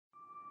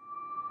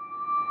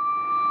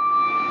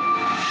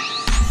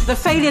The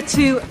failure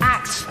to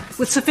act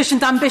with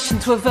sufficient ambition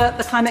to avert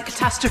the climate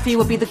catastrophe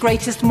will be the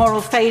greatest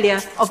moral failure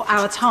of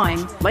our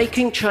time.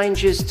 Making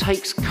changes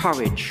takes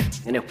courage,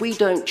 and if we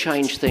don't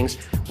change things,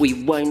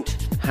 we won't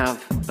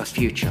have a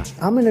future.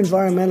 I'm an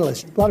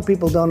environmentalist. A lot of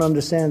people don't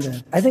understand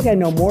that. I think I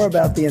know more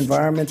about the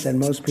environment than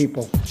most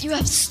people. You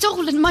have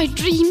stolen my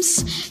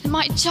dreams and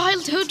my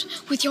childhood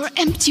with your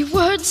empty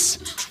words.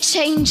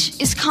 Change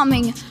is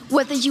coming,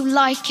 whether you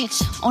like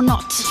it or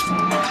not.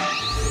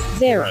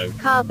 Zero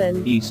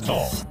Carbon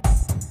Eastall.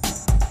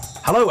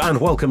 Hello and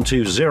welcome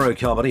to Zero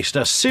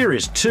Carbonista,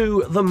 Series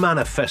 2, The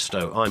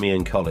Manifesto. I'm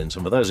Ian Collins,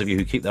 and for those of you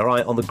who keep their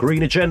eye on the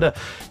green agenda,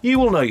 you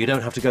will know you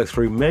don't have to go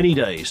through many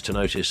days to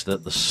notice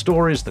that the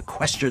stories, the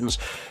questions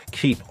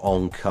keep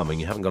on coming.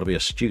 You haven't got to be a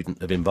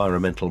student of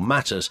environmental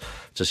matters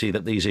to see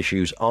that these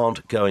issues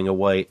aren't going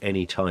away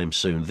anytime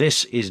soon.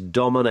 This is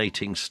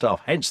dominating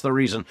stuff, hence the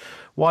reason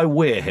why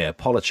we're here.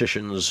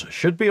 Politicians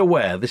should be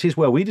aware this is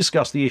where we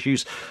discuss the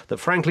issues that,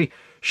 frankly,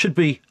 should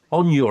be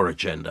on your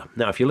agenda.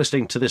 Now, if you're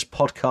listening to this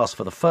podcast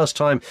for the first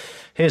time,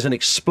 here's an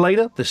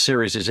explainer. This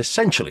series is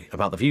essentially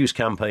about the views,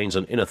 campaigns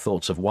and inner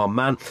thoughts of one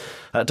man.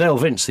 Dale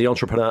Vince, the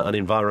entrepreneur and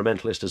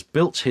environmentalist, has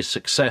built his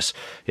success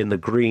in the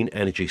green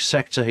energy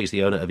sector. He's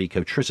the owner of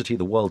Ecotricity,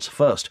 the world's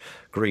first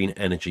green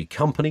energy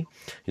company.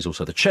 He's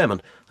also the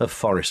chairman of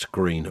Forest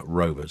Green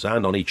Rovers.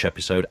 And on each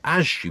episode,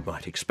 as you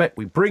might expect,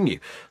 we bring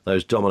you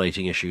those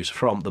dominating issues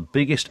from the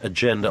biggest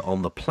agenda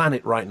on the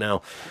planet right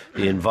now,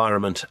 the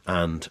environment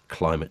and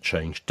climate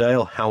change.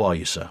 Dale, how are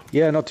you, sir?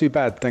 Yeah, not too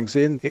bad, thanks,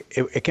 Ian.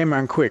 It came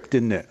around quick,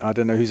 didn't it? I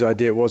don't know whose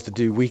idea it was to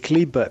do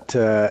weekly, but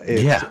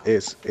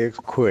it's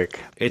quick.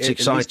 It's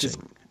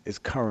exciting. It's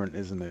current,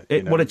 isn't it?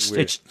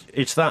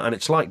 It's that, and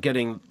it's like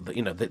getting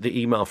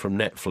the email from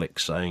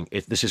Netflix saying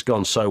this has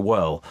gone so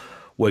well,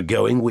 we're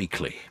going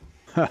weekly.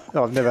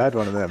 I've never had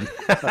one of them.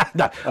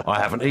 No,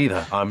 I haven't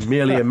either. I'm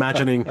merely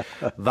imagining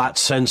that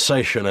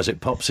sensation as it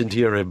pops into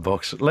your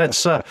inbox.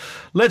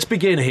 Let's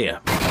begin here.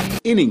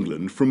 In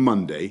England, from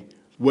Monday,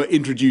 we're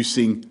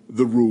introducing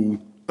the rule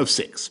of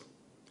 6.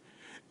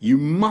 You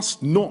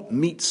must not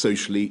meet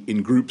socially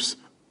in groups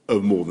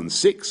of more than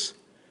 6,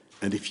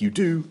 and if you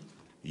do,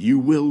 you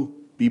will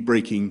be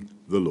breaking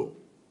the law.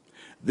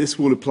 This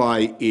will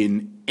apply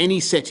in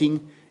any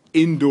setting,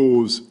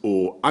 indoors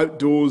or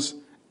outdoors,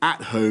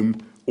 at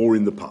home or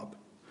in the pub.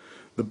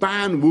 The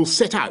ban will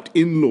set out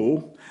in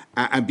law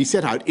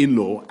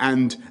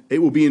and it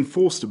will be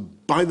enforced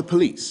by the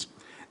police.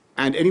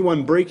 And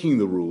anyone breaking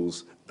the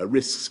rules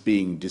risks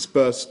being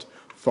dispersed,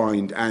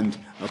 fined and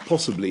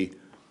possibly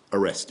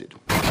arrested.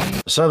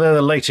 So they're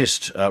the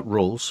latest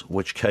rules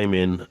which came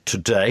in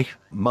today,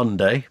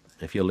 Monday,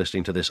 if you're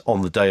listening to this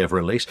on the day of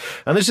release.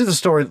 And this is the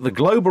story that the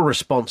global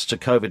response to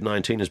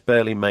COVID-19 has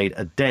barely made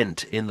a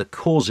dent in the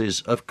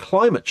causes of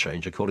climate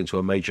change, according to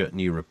a major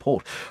new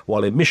report.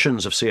 While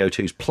emissions of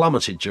CO2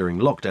 plummeted during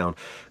lockdown,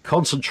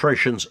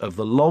 concentrations of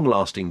the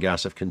long-lasting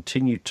gas have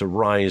continued to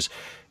rise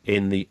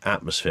in the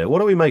atmosphere. What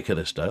do we make of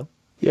this, Dale?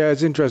 Yeah,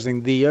 it's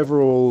interesting. The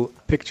overall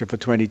picture for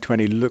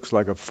 2020 looks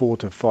like a 4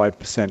 to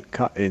 5%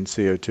 cut in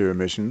CO2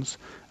 emissions,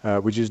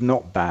 which is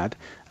not bad.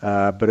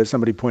 But as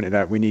somebody pointed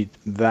out, we need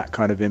that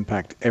kind of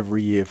impact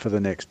every year for the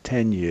next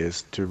 10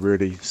 years to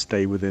really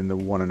stay within the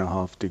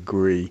 1.5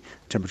 degree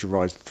temperature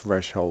rise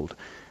threshold.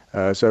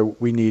 So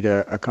we need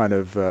a kind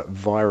of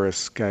virus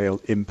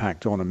scale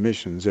impact on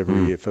emissions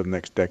every year for the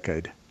next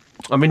decade.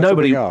 I mean, That's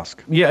nobody. A big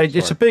ask. Yeah,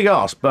 it's a big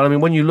ask. But I mean,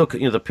 when you look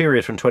at the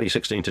period from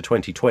 2016 to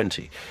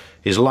 2020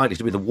 is likely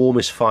to be the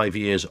warmest 5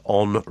 years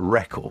on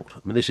record. I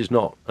mean, this is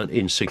not an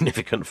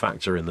insignificant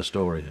factor in the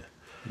story here.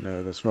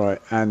 No, that's right.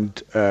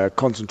 And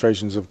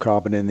concentrations of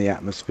carbon in the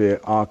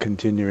atmosphere are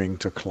continuing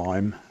to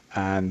climb,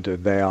 and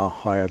they are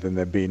higher than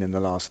they've been in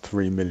the last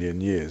 3 million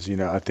years.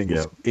 I think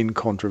it's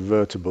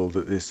incontrovertible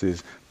that this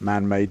is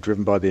man-made,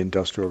 driven by the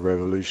Industrial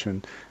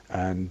Revolution.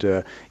 And,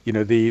 the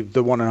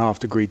 1.5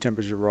 degree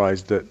temperature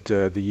rise that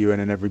the UN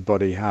and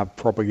everybody have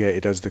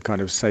propagated as the kind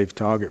of safe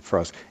target for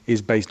us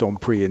is based on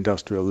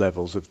pre-industrial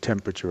levels of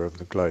temperature of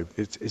the globe.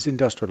 It's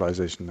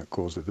industrialization that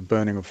caused it, the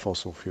burning of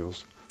fossil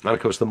fuels. And, of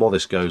course, the more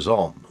this goes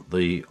on,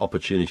 the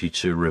opportunity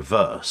to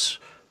reverse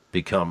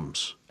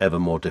becomes ever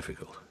more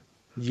difficult.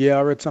 Yeah,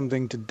 I read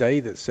something today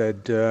that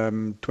said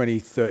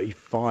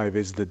 2035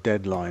 is the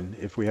deadline.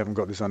 If we haven't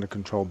got this under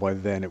control by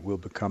then, it will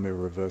become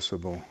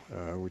irreversible,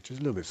 which is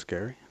a little bit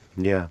scary.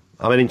 Yeah.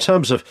 I mean, in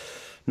terms of,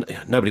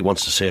 nobody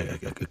wants to see a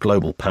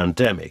global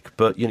pandemic,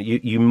 but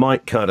you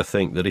might kind of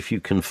think that if you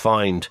can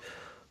find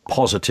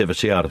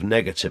positivity out of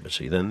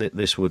negativity, then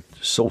this would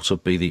sort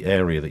of be the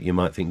area that you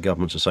might think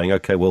governments are saying,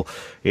 OK, well,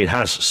 it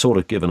has sort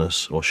of given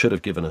us, or should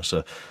have given us,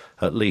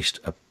 at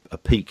least a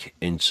peek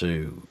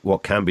into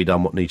what can be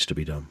done, what needs to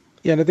be done.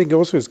 Yeah, and I think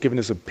also it's given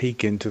us a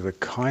peek into the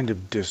kind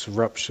of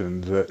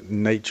disruption that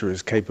nature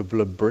is capable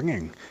of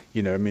bringing.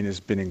 I mean, it's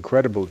been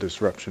incredible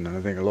disruption, and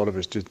I think a lot of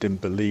us just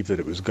didn't believe that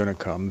it was going to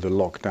come, the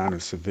lockdown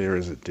as severe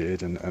as it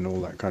did, and all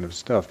that kind of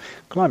stuff.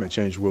 Climate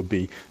change will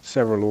be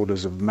several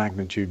orders of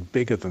magnitude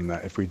bigger than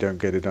that if we don't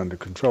get it under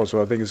control.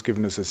 So I think it's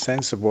given us a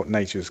sense of what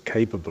nature is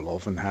capable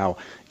of and how,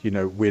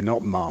 we're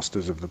not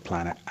masters of the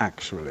planet,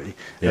 actually.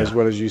 Yeah. As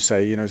well as you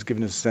say, it's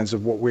given us a sense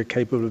of what we're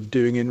capable of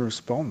doing in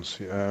response.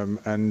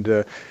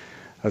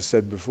 As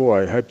said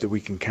before, I hope that we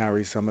can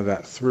carry some of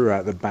that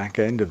throughout the back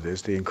end of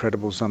this. The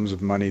incredible sums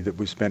of money that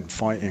we spent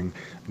fighting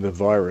the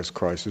virus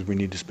crisis, we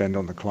need to spend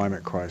on the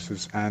climate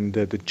crisis, and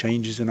the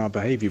changes in our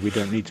behaviour. We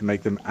don't need to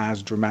make them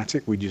as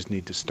dramatic. We just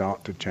need to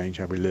start to change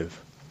how we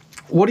live.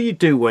 What do you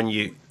do when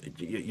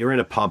you're in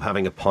a pub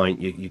having a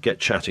pint, you get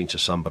chatting to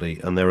somebody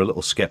and they're a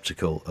little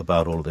sceptical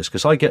about all of this?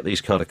 Because I get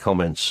these kind of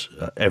comments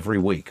every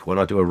week when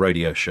I do a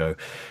radio show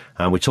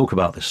and we talk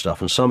about this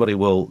stuff, and somebody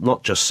will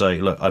not just say,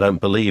 look, I don't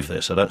believe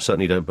this. I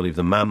certainly don't believe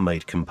the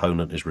man-made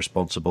component is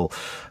responsible.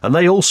 And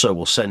they also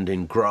will send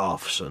in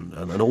graphs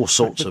and all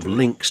sorts of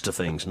links to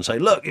things and say,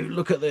 look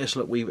at this.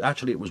 Look,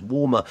 it was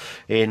warmer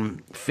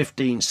in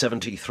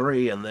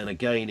 1573 and then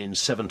again in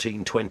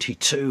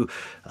 1722.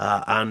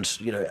 As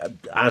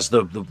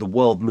the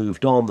world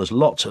moved on, there's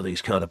lots of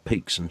these kind of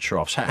peaks and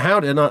troughs.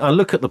 And I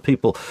look at the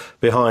people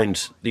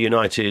behind the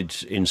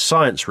United in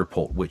Science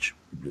report, which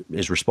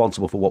is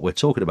responsible for what we're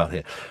talking about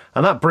here.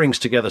 And that brings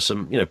together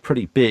some,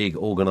 pretty big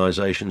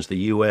organisations, the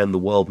UN, the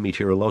World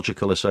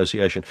Meteorological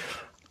Association.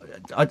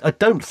 I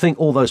don't think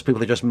all those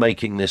people are just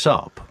making this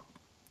up.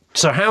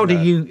 So how do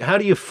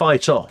you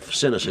fight off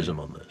cynicism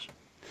on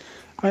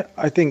this?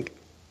 I think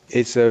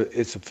it's a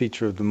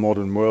feature of the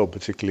modern world,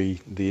 particularly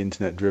the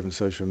internet-driven,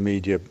 social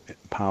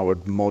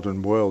media-powered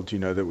modern world,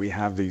 that we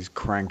have these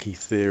cranky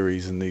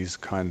theories and these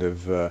kind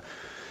of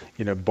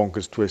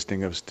bonkers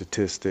twisting of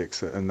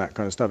statistics and that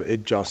kind of stuff.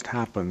 It just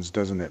happens,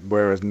 doesn't it?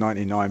 Whereas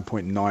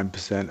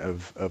 99.9%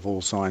 of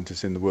all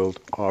scientists in the world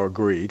are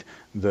agreed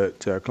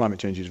that climate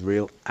change is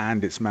real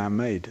and it's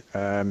man-made.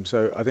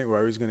 So I think we're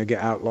always going to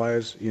get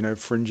outliers,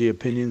 fringy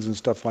opinions and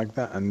stuff like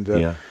that.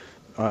 And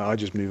I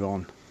just move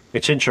on.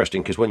 It's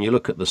interesting because when you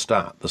look at the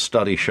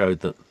study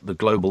showed that the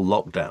global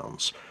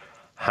lockdowns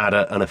had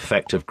an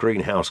effect of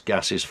greenhouse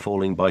gases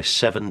falling by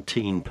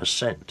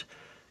 17%.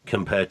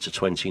 Compared to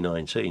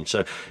 2019.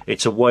 So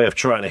it's a way of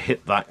trying to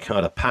hit that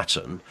kind of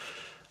pattern,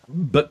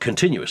 but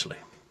continuously.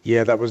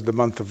 Yeah, that was the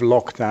month of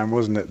lockdown,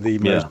 wasn't it? The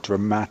most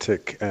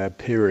dramatic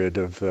period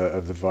of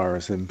the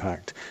virus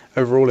impact.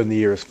 Overall in the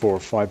year is 4 or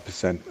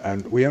 5%,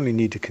 and we only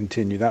need to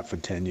continue that for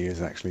 10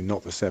 years, actually,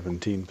 not the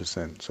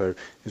 17%. So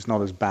it's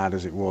not as bad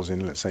as it was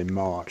in, let's say,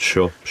 March.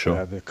 Sure.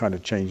 The kind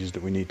of changes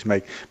that we need to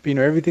make. But,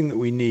 everything that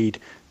we need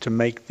to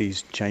make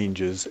these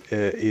changes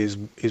is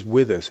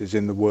with us, is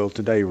in the world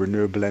today.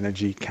 Renewable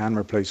energy can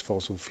replace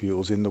fossil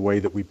fuels in the way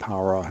that we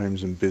power our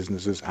homes and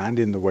businesses and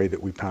in the way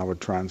that we power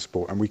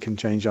transport. And we can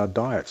change our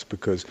diets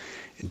because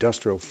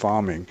industrial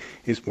farming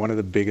is one of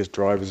the biggest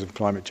drivers of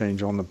climate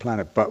change on the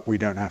planet, but we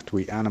don't have to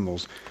eat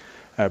animals.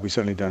 We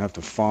certainly don't have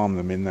to farm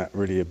them in that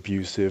really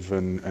abusive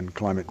and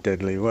climate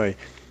deadly way.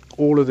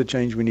 All of the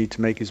change we need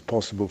to make is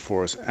possible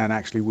for us and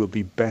actually will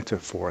be better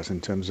for us in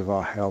terms of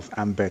our health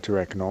and better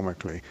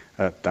economically.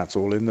 That's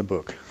all in the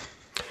book.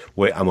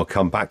 And we'll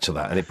come back to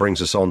that, and it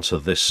brings us on to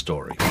this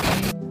story.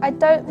 I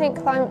don't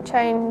think climate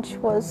change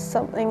was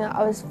something that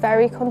I was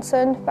very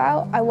concerned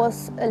about. I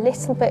was a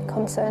little bit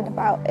concerned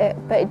about it,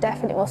 but it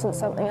definitely wasn't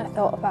something I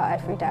thought about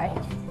every day.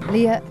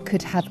 Leah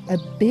could have a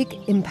big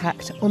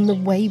impact on the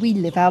way we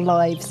live our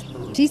lives.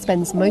 She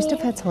spends most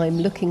of her time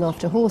looking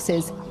after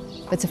horses,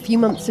 but a few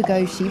months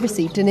ago she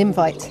received an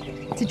invite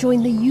to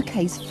join the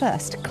UK's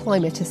first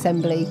climate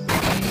assembly.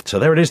 So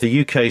there it is,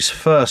 the UK's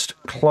first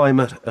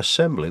climate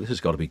assembly. This has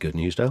got to be good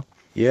news, Dale.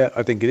 Yeah,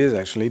 I think it is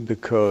actually,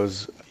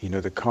 because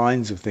the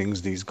kinds of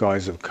things these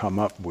guys have come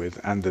up with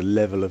and the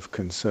level of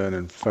concern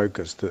and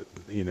focus that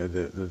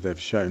that they've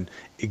shown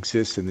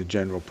exists in the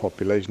general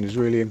population is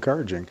really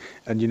encouraging.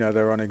 And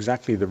they're on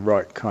exactly the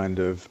right kind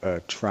of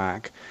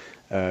track.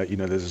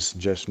 There's a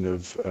suggestion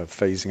of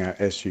phasing out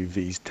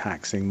SUVs,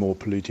 taxing more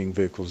polluting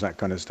vehicles, that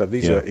kind of stuff.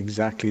 These are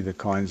exactly the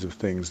kinds of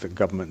things that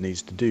government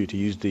needs to do, to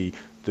use the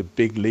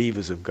big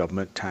levers of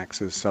government,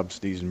 taxes,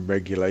 subsidies and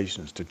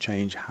regulations, to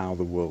change how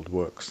the world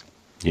works.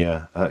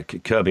 Yeah,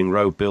 curbing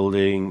road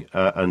building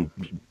and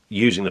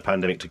using the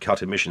pandemic to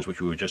cut emissions,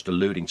 which we were just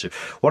alluding to.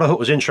 What I thought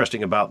was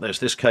interesting about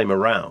this came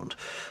around,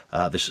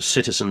 this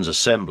Citizens'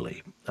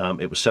 Assembly.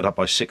 It was set up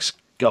by 6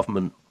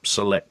 government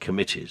select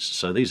committees.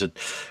 So these are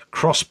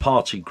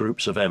cross-party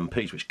groups of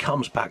MPs, which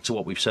comes back to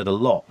what we've said a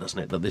lot, doesn't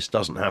it? That this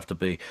doesn't have to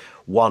be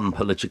one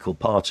political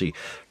party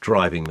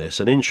driving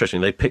this. And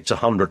interestingly, they picked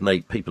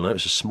 108 people. I know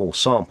it's a small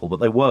sample, but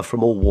they were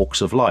from all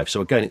walks of life.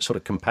 So again, it sort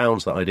of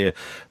compounds that idea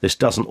this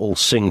doesn't all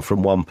sing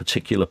from one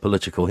particular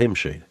political hymn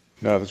sheet.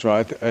 No, that's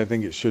right. I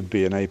think it should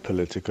be an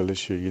apolitical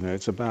issue.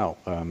 It's about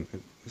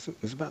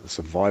it's about the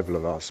survival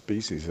of our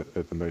species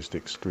at the most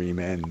extreme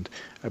end,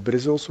 but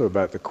it's also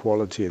about the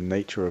quality and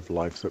nature of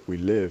life that we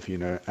live,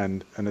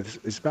 and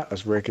it's about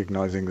us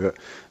recognizing that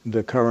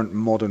the current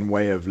modern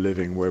way of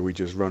living, where we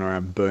just run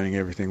around burning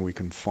everything we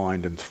can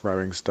find and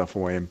throwing stuff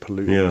away and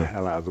polluting the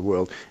hell out of the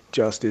world,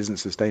 just isn't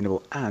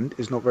sustainable and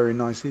is not very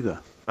nice either.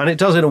 And it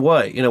does in a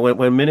way,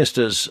 when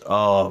ministers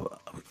are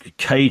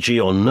cagey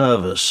or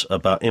nervous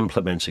about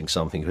implementing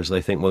something because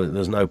they think, well,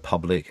 there's no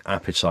public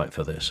appetite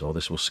for this, or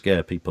this will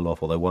scare people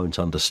off, or they won't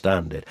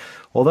understand it.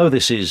 Although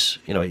this is,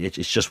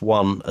 it's just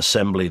one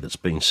assembly that's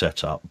been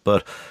set up.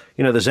 But,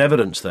 there's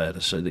evidence there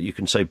so that you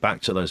can say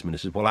back to those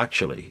ministers, well,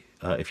 actually,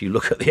 if you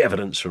look at the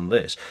evidence from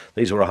this,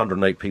 these were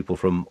 108 people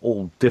from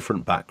all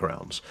different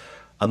backgrounds,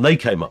 and they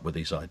came up with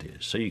these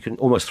ideas. So you can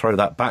almost throw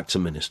that back to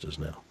ministers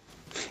now.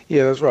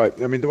 Yeah, that's right.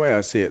 I mean, the way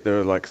I see it, there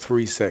are like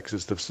three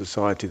sectors of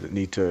society that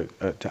need to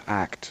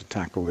act to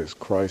tackle this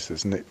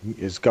crisis, and it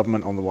is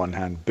government on the one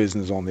hand,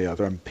 business on the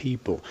other, and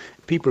people.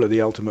 People are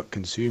the ultimate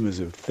consumers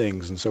of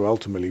things, and so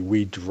ultimately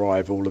we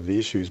drive all of the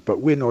issues,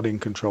 but we're not in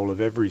control of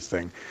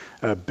everything.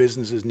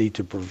 Businesses need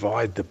to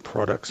provide the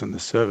products and the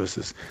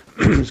services,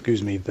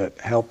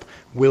 that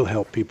will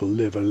help people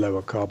live a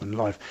lower carbon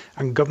life.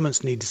 And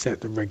governments need to set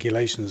the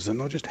regulations that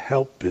not just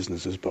help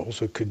businesses, but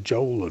also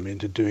cajole them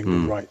into doing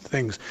the right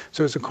things.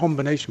 So it's a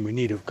combination we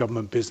need of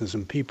government, business,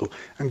 and people.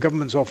 And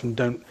governments often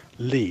don't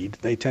lead,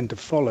 they tend to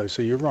follow.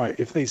 So you're right,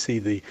 if they see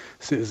the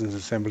Citizens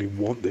Assembly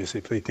want this,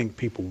 if they think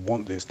people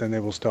want this, then they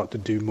will start to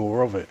do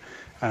more of it.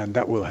 And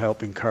that will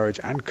help encourage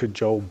and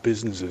cajole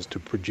businesses to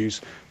produce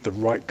the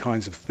right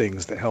kinds of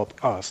things that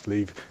help us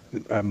live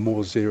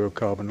more zero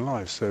carbon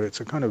lives. So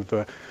it's a kind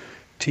of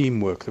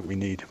teamwork that we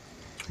need.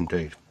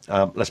 Indeed.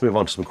 Let's move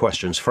on to some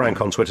questions. Frank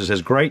on Twitter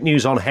says, great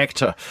news on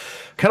Hector.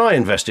 Can I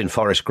invest in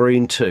Forest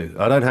Green too?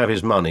 I don't have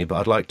his money, but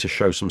I'd like to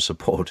show some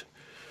support.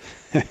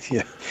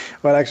 Yeah,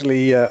 well,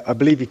 actually, I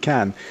believe you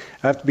can.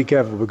 I have to be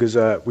careful because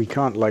we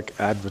can't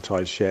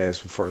advertise shares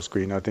for Forest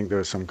Green. I think there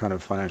are some kind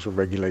of financial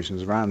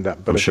regulations around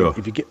that. But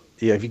if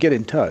you get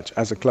in touch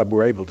as a club,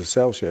 we're able to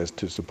sell shares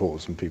to support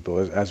some people,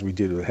 as we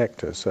did with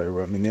Hector. So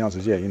I mean, the answer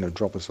is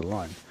drop us a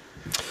line.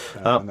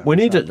 We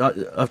need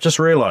to. I've just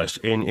realised,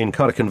 in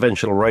kind of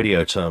conventional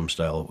radio terms,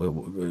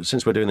 Dale,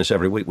 since we're doing this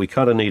every week, we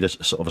kind of need a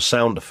sort of a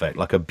sound effect,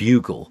 like a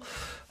bugle,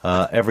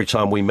 every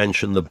time we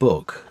mention the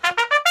book.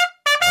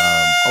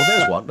 Oh,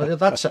 there's one.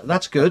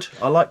 That's good.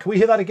 I like. Can we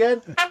hear that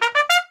again?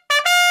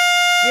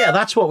 Yeah,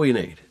 that's what we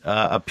need.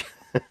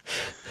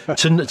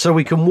 So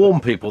we can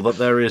warn people that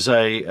there is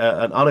an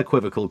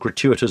unequivocal,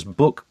 gratuitous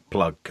book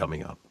plug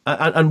coming up.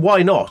 And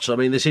why not? I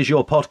mean, this is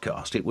your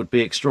podcast. It would be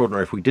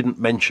extraordinary if we didn't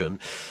mention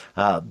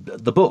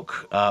the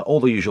book, all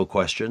the usual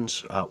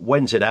questions.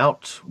 When's it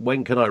out?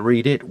 When can I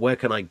read it? Where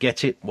can I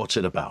get it? What's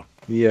it about?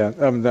 Yeah,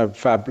 no,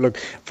 fab. Look,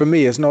 for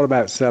me, it's not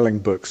about selling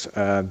books.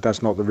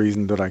 That's not the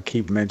reason that I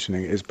keep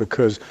mentioning it. It's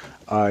because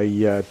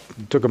I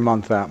took a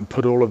month out and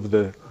put all of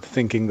the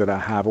thinking that I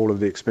have, all of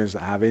the experience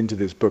that I have into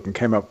this book, and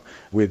came up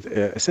with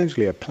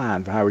essentially a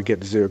plan for how we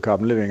get to zero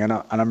carbon living. And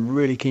I'm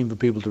really keen for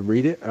people to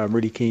read it. I'm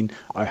really keen.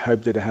 I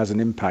hope that it has an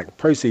impact.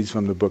 Proceeds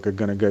from the book are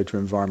going to go to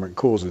environment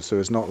causes, so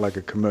it's not like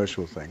a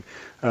commercial thing.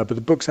 But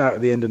the book's out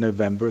at the end of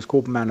November. It's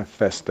called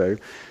Manifesto.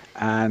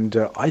 And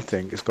I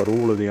think it's got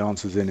all of the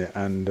answers in it.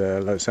 And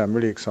like I say, I'm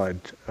really excited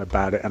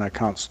about it. And I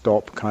can't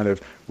stop kind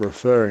of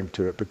referring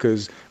to it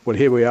because, well,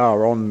 here we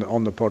are on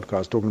the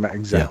podcast talking about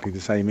exactly the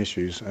same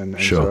issues. And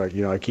sure.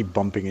 So, I keep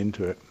bumping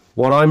into it.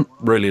 What I'm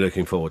really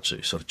looking forward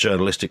to, sort of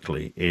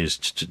journalistically, is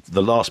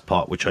the last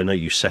part, which I know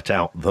you set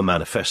out the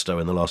manifesto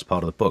in the last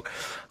part of the book.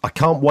 I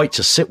can't wait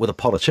to sit with a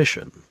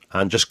politician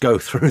and just go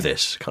through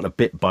this kind of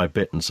bit by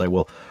bit and say,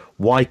 well,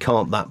 why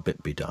can't that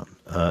bit be done?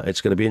 It's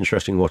going to be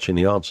interesting watching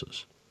the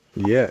answers.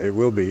 Yeah, it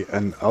will be,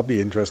 and I'll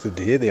be interested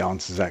to hear the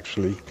answers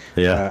actually.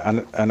 Yeah,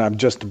 and I'm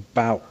just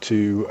about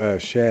to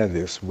share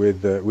this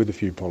with a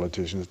few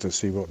politicians to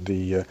see what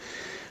the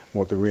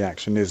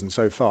reaction is. And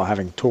so far,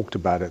 having talked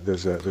about it,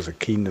 there's a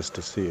keenness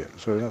to see it.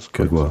 So that's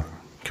good work.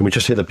 Can we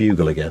just hear the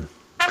bugle again?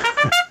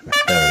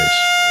 There it is.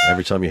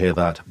 Every time you hear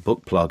that,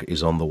 book plug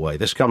is on the way.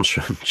 This comes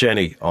from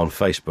Jenny on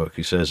Facebook,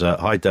 who says,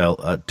 hi,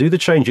 Dale. Do the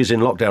changes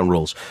in lockdown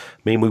rules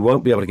mean we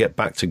won't be able to get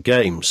back to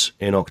games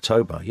in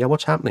October? Yeah,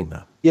 what's happening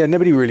there? Yeah,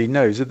 nobody really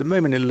knows. At the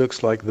moment, it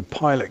looks like the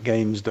pilot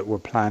games that were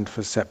planned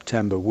for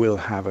September will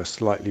have a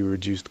slightly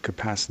reduced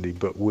capacity,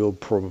 but will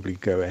probably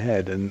go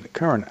ahead. And the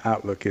current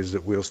outlook is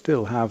that we'll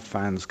still have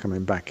fans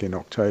coming back in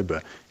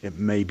October. It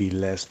may be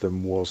less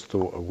than was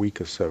thought a week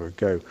or so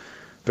ago.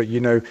 But,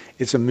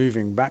 it's a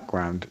moving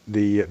background.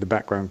 The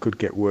background could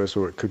get worse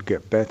or it could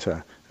get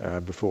better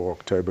before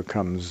October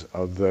comes,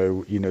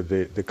 although,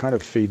 the kind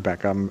of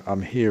feedback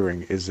I'm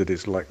hearing is that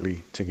it's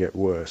likely to get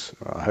worse.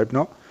 I hope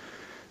not.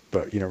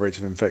 But, rates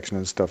of infection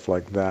and stuff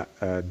like that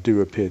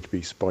do appear to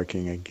be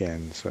spiking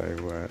again. So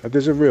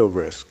there's a real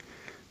risk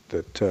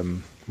that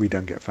we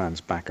don't get fans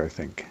back, I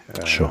think.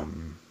 Sure.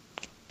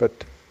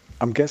 But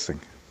I'm guessing.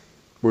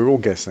 We're all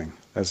guessing.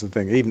 That's the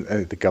thing.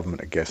 Even the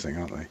government are guessing,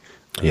 aren't they?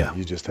 Yeah.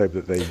 You just hope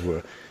that they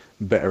were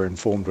better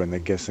informed when they're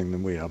guessing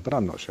than we are, but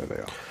I'm not sure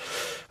they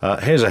are.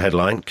 Here's a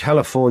headline.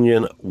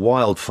 Californian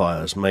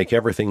wildfires make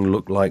everything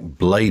look like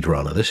Blade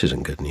Runner. This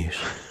isn't good news.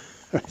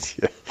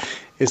 Yeah.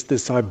 It's the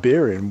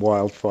Siberian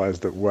wildfires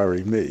that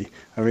worry me.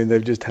 I mean,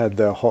 they've just had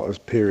their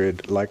hottest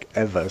period like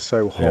ever,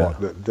 so hot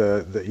that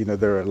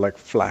there are like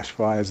flash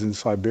fires in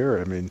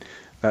Siberia. I mean,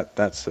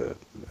 that's a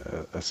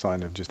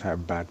sign of just how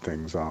bad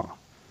things are.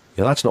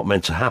 Yeah, that's not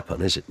meant to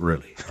happen, is it,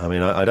 really? I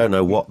mean, I don't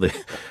know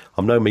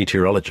I'm no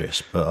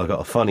meteorologist, but I've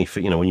got a funny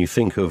when you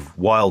think of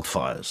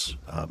wildfires,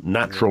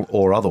 natural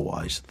or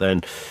otherwise,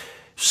 then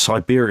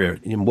Siberia,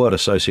 in word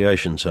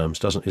association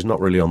terms, is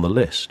not really on the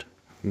list.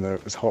 No,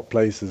 it's hot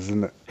places,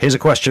 isn't it? Here's a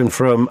question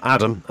from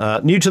Adam.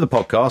 New to the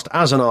podcast,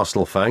 as an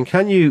Arsenal fan,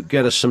 can you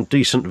get us some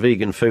decent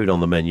vegan food on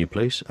the menu,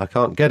 please? I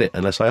can't get it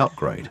unless I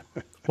upgrade.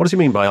 What does he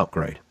mean by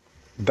upgrade?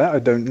 That I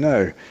don't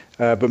know,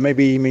 but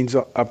maybe he means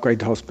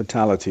upgrade to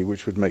hospitality,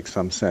 which would make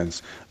some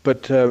sense.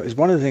 But it's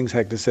one of the things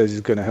Hector says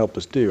he's going to help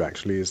us do,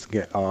 actually, is to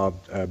get our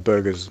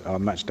burgers, our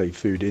matchday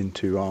food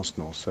into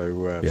Arsenal.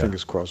 So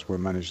fingers crossed we'll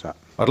manage that.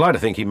 I'd like to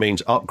think he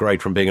means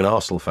upgrade from being an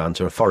Arsenal fan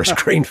to a Forest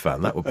Green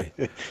fan. That would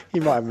be.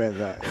 He might have meant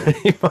that.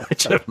 He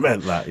might have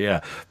meant that,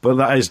 yeah. But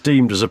that is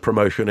deemed as a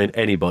promotion in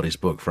anybody's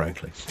book,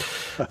 frankly.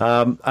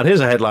 And here's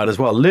a headline as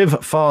well.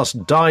 Live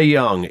fast, die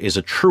young is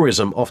a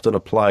truism often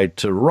applied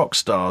to rock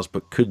stars,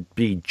 but could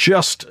be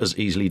just as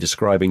easily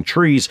describing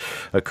trees,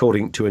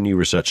 according to a new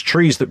research.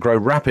 Trees that grow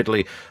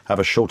rapidly have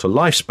a shorter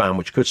lifespan,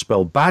 which could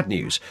spell bad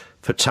news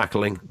for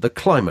tackling the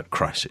climate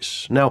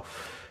crisis. Now,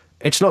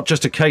 it's not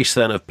just a case,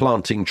 then, of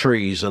planting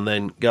trees and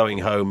then going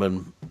home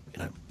and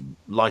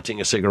lighting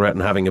a cigarette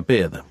and having a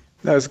beer, then.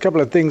 There's a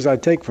couple of things I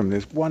take from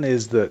this. One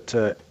is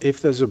that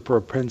if there's a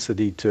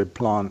propensity to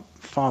plant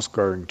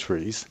fast-growing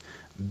trees,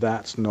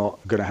 that's not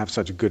going to have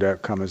such a good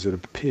outcome as it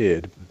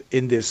appeared.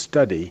 In this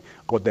study,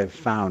 what they've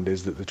found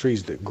is that the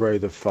trees that grow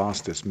the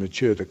fastest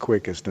mature the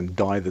quickest and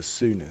die the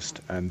soonest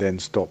and then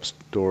stop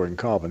storing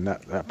carbon.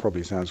 That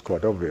probably sounds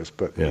quite obvious,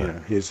 but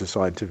here's a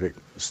scientific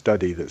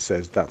study that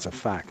says that's a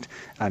fact.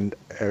 And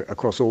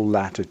across all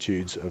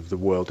latitudes of the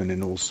world and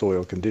in all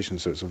soil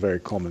conditions, so it's a very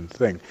common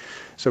thing.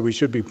 So we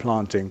should be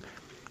planting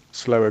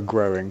slower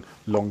growing,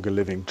 longer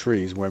living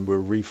trees when we're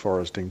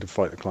reforesting to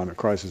fight the climate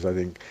crisis. I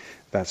think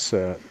that's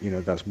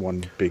that's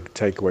one big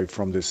takeaway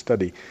from this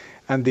study.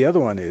 And the other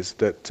one is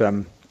that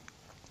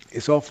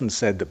it's often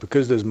said that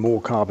because there's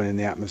more carbon in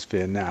the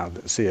atmosphere now,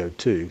 that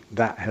CO2,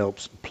 that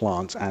helps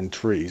plants and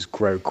trees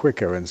grow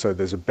quicker. And so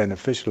there's a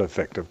beneficial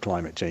effect of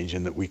climate change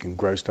in that we can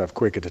grow stuff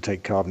quicker to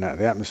take carbon out of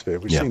the atmosphere,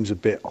 which seems a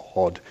bit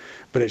odd,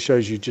 but it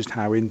shows you just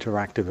how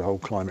interactive the whole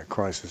climate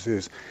crisis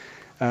is.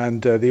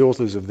 And the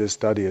authors of this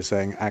study are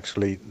saying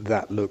actually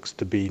that looks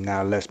to be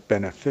now less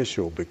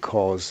beneficial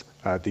because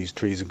these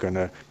trees are going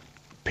to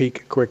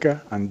peak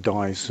quicker and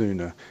die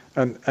sooner.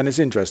 And it's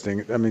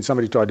interesting. I mean,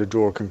 somebody tried to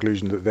draw a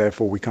conclusion that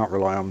therefore we can't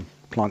rely on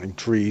planting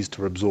trees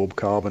to absorb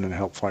carbon and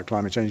help fight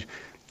climate change.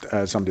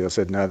 Somebody else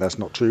said, no, that's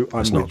not true.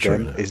 I'm with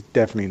them. No. It's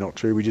definitely not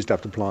true. We just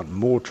have to plant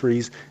more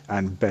trees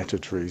and better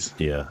trees.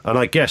 Yeah, and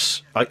I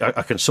guess I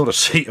can sort of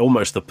see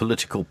almost the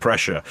political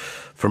pressure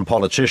from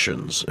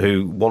politicians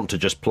who want to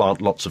just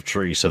plant lots of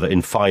trees so that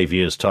in 5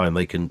 years' time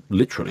they can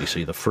literally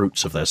see the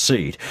fruits of their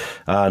seed.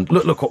 And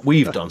look what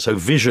we've done. So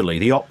visually,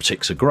 the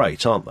optics are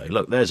great, aren't they?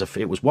 Look,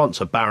 it was once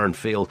a barren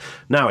field.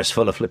 Now it's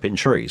full of flipping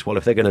trees. Well,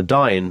 if they're going to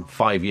die in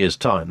 5 years'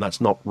 time, that's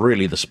not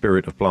really the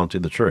spirit of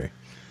planting the tree.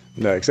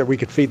 No, except we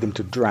could feed them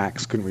to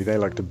dracs, couldn't we? They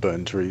like to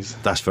burn trees.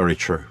 That's very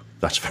true.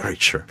 That's very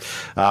true.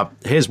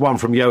 Here's one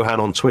from Johan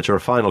on Twitter,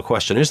 a final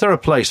question. Is there a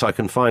place I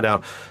can find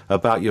out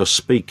about your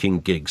speaking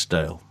gigs,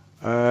 Dale?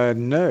 No.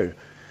 No.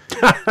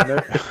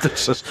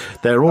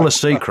 They're all a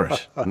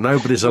secret.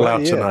 Nobody's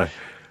allowed to know.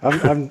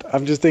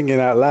 I'm just thinking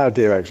out loud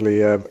here, actually,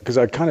 because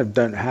I kind of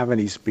don't have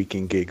any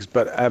speaking gigs,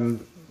 but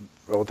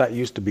well, that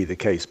used to be the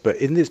case. But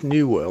in this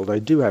new world, I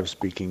do have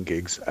speaking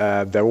gigs.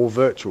 They're all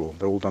virtual.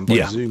 They're all done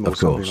by Zoom or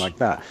something like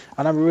that.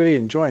 And I'm really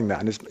enjoying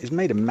that. And it's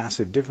made a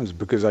massive difference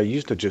because I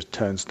used to just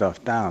turn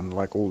stuff down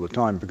like all the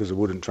time because I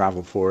wouldn't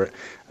travel for it.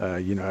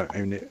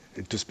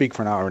 To speak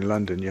for an hour in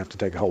London, you have to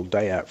take a whole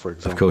day out, for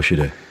example. Of course you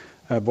do.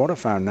 But what I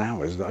found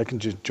now is that I can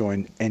just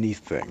join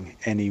anything,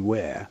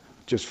 anywhere,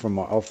 just from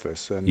my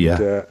office.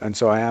 And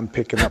so I am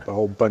picking up a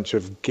whole bunch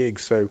of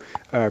gigs. So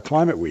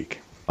Climate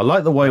Week. I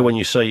like the way when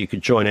you say you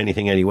could join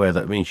anything anywhere,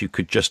 that means you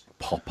could just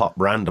pop up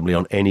randomly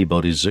on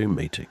anybody's Zoom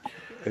meeting.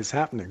 It's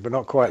happening, but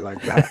not quite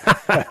like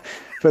that.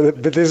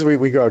 But this week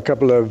we got a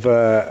couple of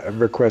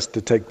requests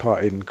to take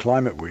part in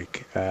Climate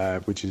Week,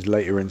 which is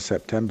later in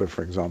September,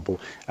 for example.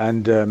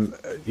 And,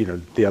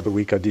 the other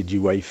week I did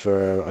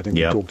UEFA. I think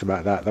we talked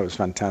about that. That was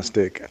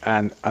fantastic.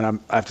 And I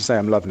have to say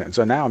I'm loving it. And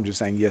so now I'm just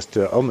saying yes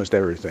to almost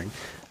everything.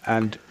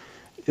 And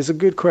it's a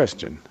good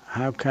question.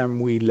 How can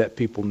we let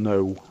people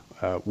know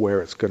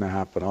where it's going to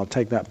happen. I'll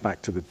take that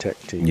back to the tech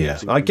team. Yeah,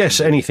 I guess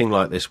anything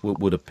like this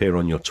would appear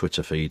on your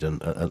Twitter feed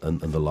and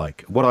the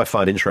like. What I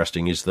find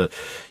interesting is that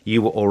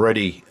you were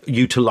already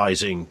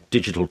utilising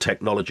digital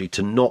technology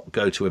to not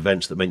go to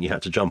events that meant you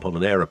had to jump on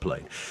an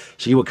aeroplane.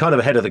 So you were kind of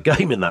ahead of the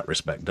game in that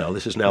respect, Dale.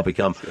 This has now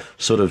become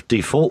sort of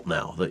default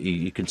now, that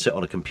you can sit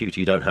on a computer,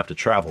 you don't have to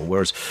travel.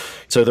 Whereas,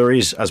 so there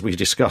is, as we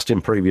discussed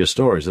in previous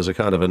stories, there's a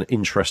kind of an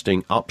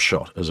interesting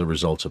upshot as a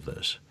result of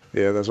this.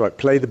 Yeah, that's right.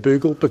 Play the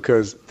bugle,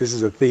 because this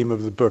is a theme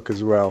of the book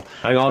as well.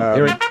 Hang on,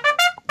 there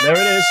it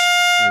is.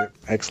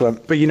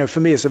 Excellent. But, for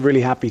me, it's a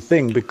really happy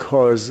thing,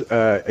 because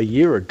a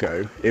year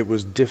ago, it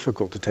was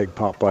difficult to take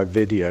part by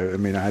video. I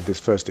mean, I had this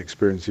first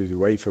experience with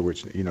UEFA,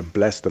 which,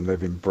 bless them,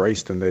 they've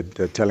embraced and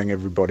they're telling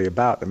everybody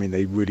about. I mean,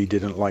 they really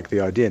didn't like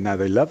the idea. Now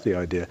they love the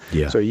idea.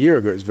 Yeah. So a year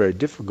ago, it was very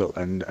difficult.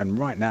 And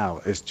right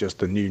now, it's just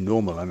the new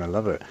normal, and I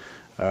love it.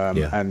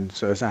 And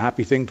so it's a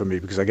happy thing for me,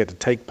 because I get to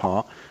take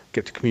part,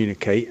 get to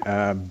communicate,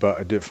 but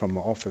I do it from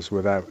my office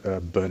without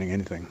burning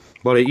anything.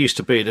 Well, it used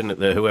to be, didn't it,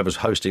 that whoever's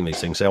hosting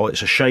these things say, oh,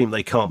 it's a shame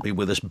they can't be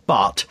with us,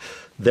 but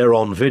they're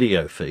on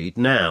video feed.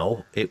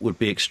 Now, it would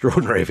be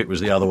extraordinary if it was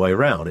the other way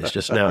around. It's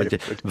just now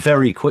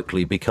very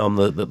quickly become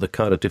the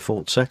kind of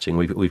default setting.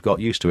 We've got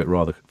used to it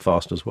rather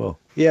fast as well.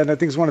 Yeah, and I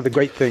think it's one of the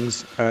great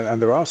things,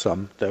 and there are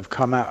some, that have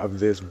come out of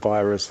this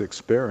virus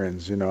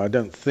experience. I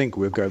don't think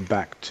we'll go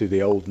back to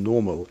the old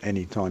normal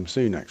anytime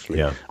soon, actually.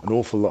 Yeah. An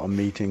awful lot of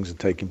meetings are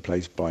taking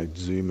place by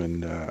Zoom,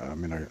 and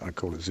I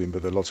call it Zoom,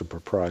 but there are lots of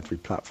proprietary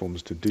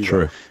platforms to do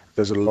True. that.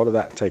 There's a lot of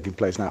that taking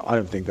place now. I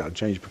don't think that'll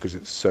change, because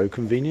it's so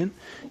convenient.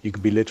 You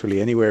can be literally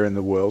anywhere in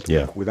the world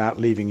without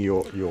leaving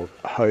your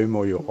home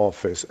or your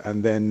office,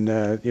 and then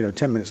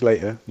 10 minutes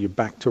later you're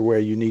back to where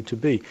you need to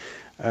be.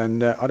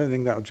 And I don't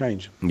think that'll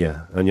change.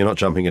 Yeah, and you're not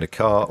jumping in a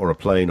car or a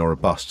plane or a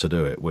bus to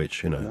do it,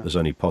 which, there's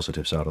only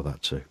positives out of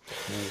that too.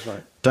 Yeah, that's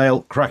right.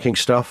 Dale, cracking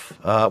stuff.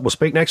 We'll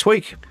speak next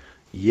week.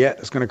 Yeah,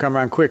 it's going to come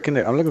around quick, isn't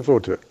it? I'm looking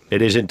forward to it.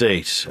 It is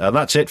indeed.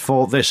 That's it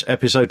for this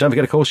episode. Don't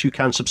forget, of course, you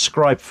can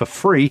subscribe for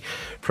free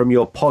from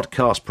your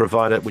podcast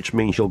provider, which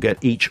means you'll get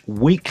each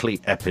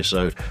weekly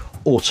episode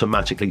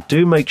automatically.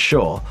 Do make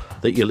sure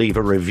that you leave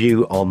a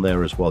review on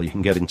there as well. You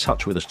can get in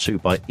touch with us too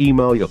by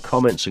email, your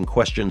comments and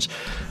questions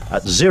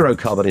at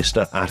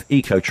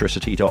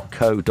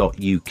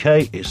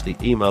zerocarbonista@ecotricity.co.uk is the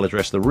email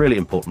address. The really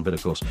important bit,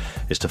 of course,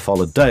 is to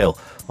follow Dale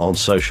on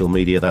social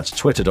media. That's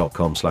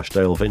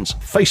twitter.com/DaleVince,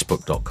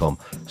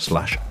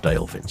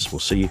 facebook.com/DaleVince. We'll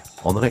see you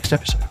on the next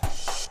episode.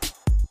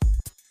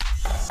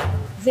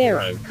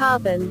 Zero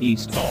Carbon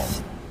East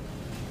of